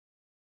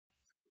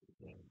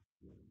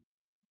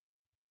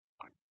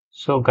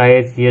So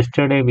guys,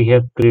 yesterday we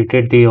have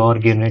created the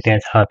org unit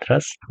as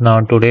Hathras.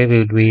 Now today we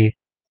will be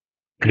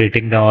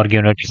creating the org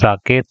unit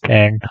Saket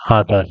and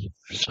Hathras.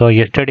 So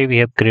yesterday we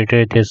have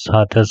created this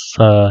Hathras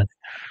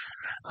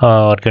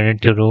org unit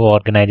through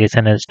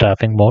organization and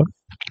staffing mode.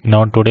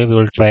 Now today we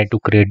will try to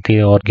create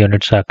the org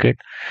unit Saket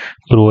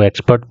through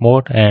expert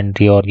mode and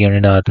the org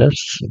unit Hathras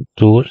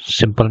through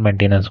simple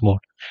maintenance mode.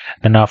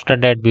 And after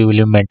that we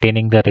will be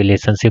maintaining the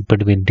relationship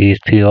between these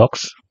three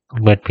orgs,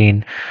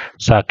 between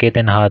Saket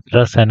and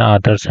Hathras and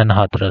others and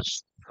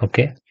Hathras.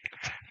 Okay.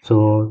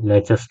 So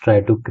let's just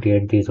try to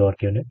create these org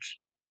units.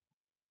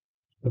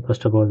 So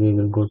first of all, we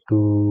will go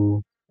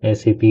to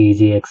SAP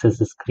Easy Access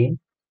screen.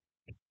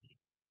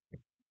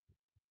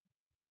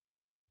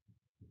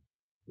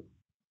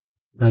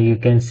 Now you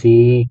can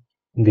see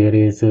there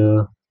is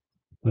a,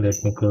 let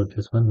me close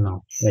this one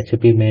now.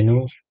 SAP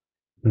menu.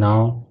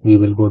 Now we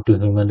will go to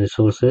human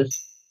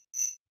resources.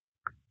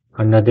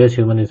 Under this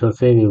human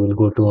resources, we will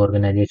go to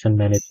organization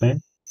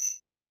management.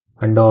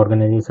 Under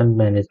organization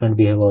management,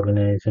 we have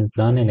organization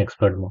plan and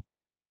expert mode.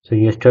 So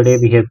yesterday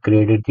we have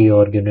created the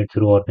org unit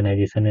through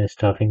organization and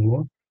staffing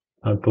mode.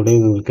 Today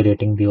we will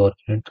creating the org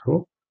unit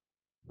through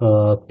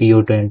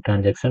PO10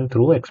 transaction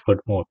through expert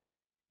mode.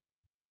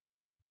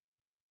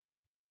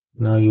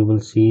 Now you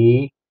will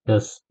see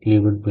just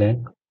leave it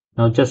blank.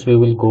 Now just we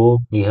will go,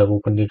 we have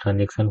opened the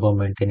transaction for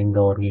maintaining the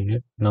org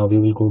unit. Now we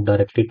will go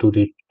directly to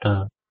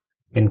the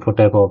info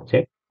type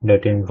object,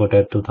 that info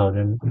type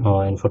 2000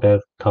 or info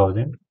type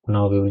 1000.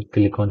 Now we will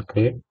click on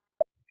create.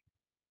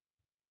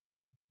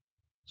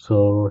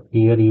 So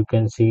here you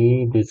can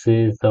see this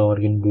is the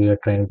organ we are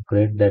trying to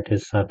create, that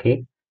is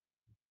Sake.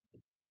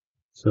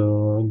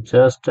 So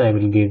just I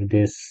will give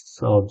this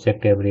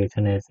object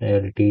abbreviation as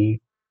LT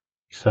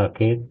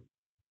Sake,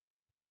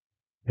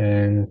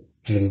 and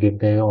we'll give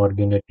the org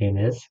unit name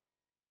as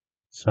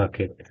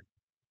Saket.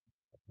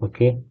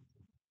 Okay.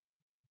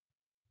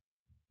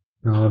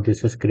 Now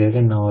this is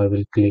created. Now I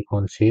will click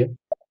on save.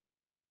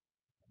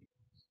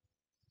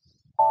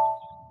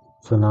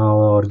 So now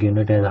our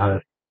unit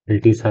as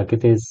LT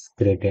Saket is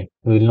created.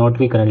 We will not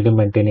be currently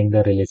maintaining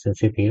the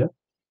relationship here.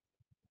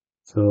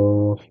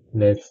 So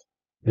let's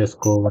just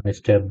go one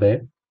step back.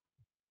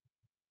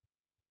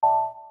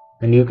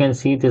 And you can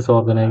see this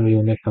organized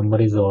unit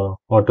number is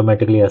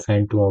automatically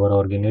assigned to our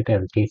org unit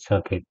LT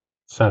Saket.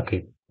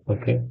 Saket.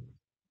 Okay.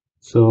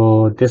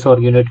 So this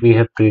org unit we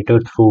have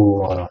created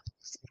through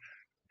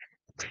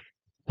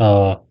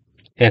uh,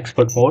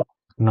 expert mode.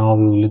 Now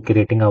we will be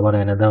creating our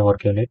another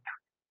org unit,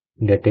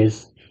 that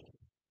is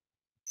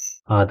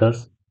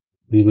others.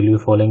 We will be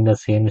following the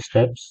same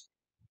steps,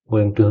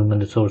 going to human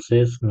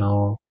resources,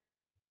 now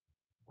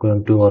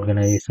going to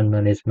organization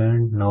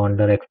management. Now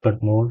under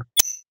expert mode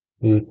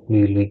we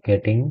will be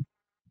getting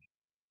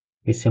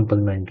a simple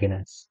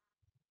maintenance.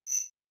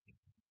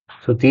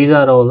 So these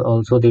are all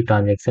also the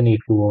transaction.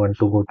 If you want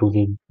to go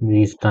to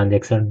these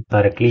transaction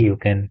directly, you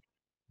can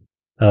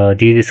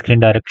these screen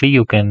directly,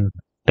 you can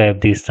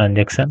type these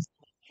transactions.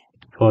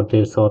 For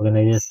this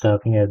organization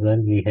staffing as well,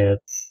 we have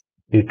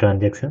the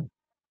transaction.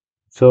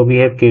 So we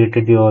have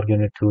created the org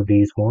unit through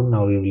these mode.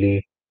 Now we will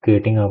be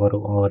creating our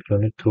org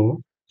unit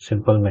through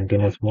simple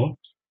maintenance mode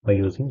by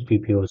using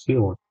PPOC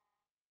mode.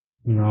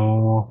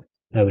 Now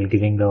I will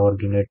giving the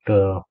org unit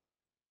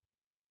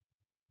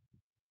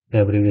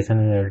abbreviation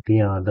and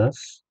LT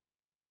others.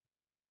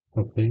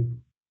 Okay.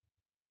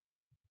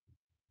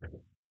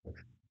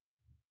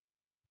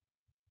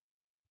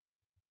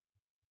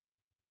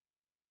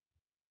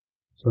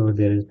 So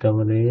there is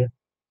double A.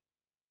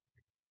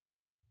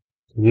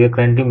 We are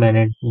currently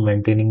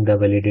maintaining the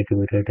validity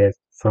period as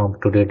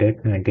from today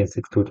date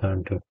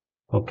 19/6/2002.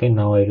 Okay.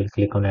 Now I will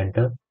click on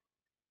enter.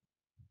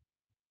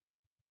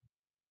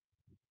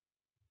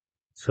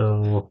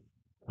 So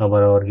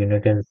our org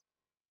unit and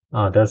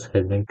others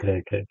has been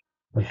created.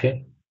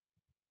 Okay.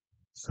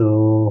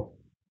 So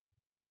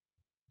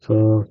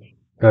So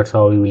that's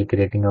how we will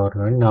creating our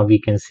run. Now we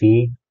can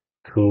see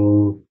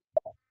through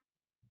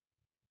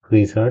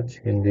research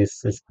in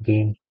this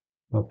screen.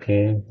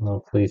 Okay,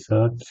 now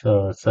research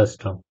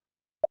system.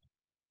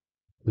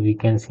 We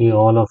can see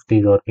all of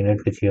these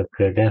ordinate which we have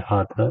created.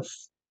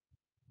 Hathras,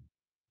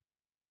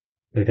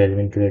 it has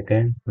been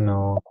created.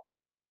 Now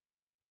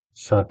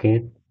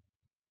Saket,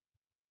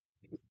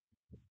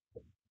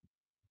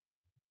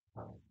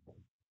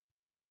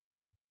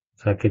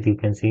 Saket you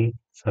can see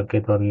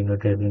Saket or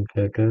unit has been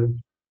created.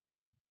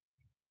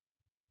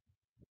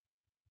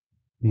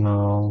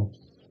 Now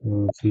you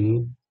will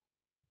see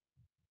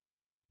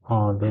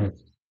all this.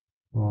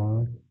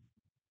 Uh,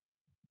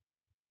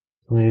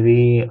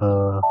 Maybe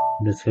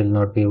this will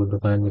not be able to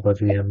find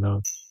because we have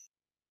now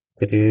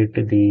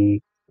created the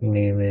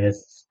name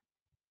as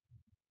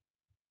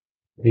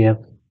we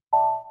have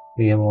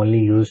we have only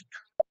used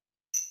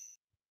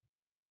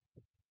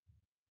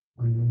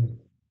um,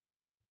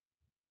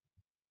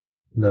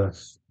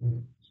 thus.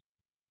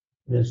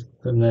 Just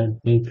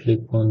let me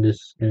click on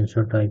this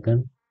insert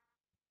icon.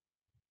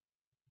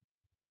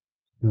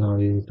 Now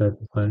we try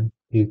to find.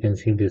 You can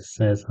see this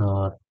says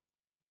R.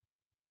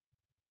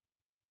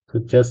 So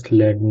just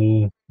let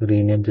me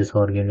rename this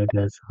org unit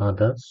as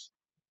others.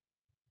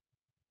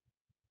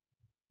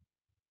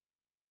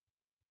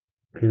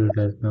 Field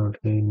has not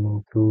been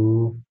moved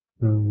to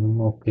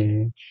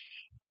okay.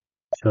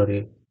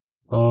 Sorry.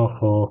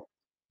 Oh,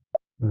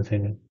 1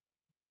 second.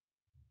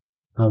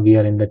 Now we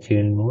are in the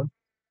chain mode.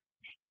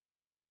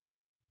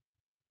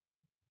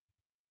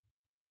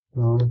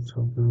 Now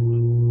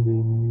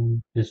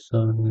rename this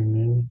org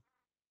unit.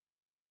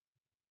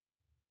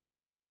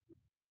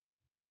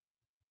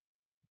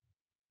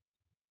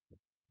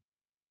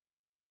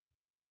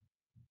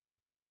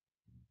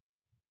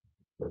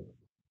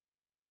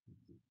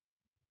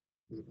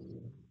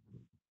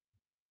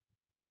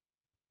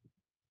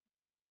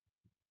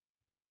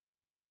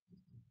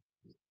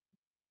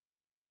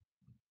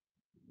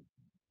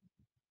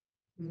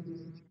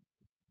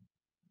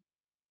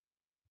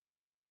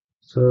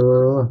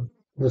 So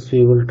yes,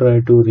 we will try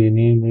to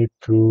rename it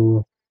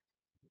through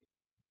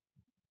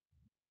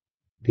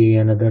the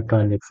another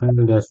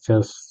transaction. Let's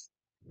just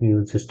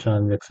use this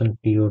transaction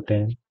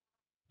PO10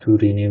 to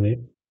rename it.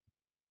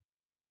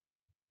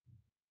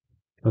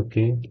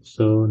 Okay,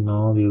 so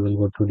now we will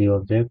go to the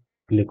object,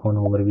 click on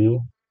overview.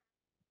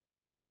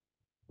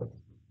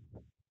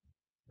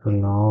 So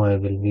now I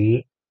will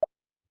be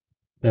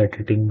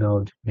editing the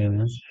object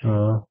name as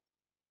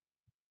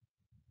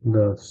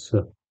thus.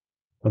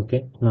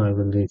 Okay, now I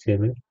will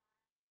resave it.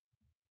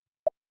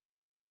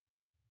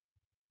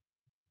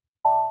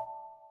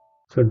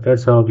 So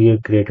that's how we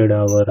have created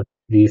our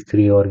these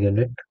three org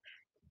unit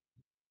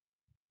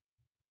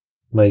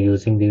by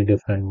using the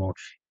different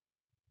modes.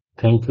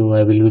 Thank you.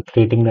 I will be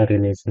creating the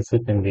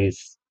relationship in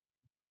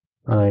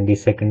the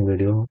second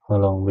video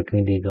along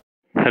between these.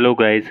 Hello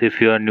guys, if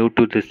you are new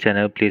to this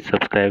channel, please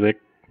subscribe it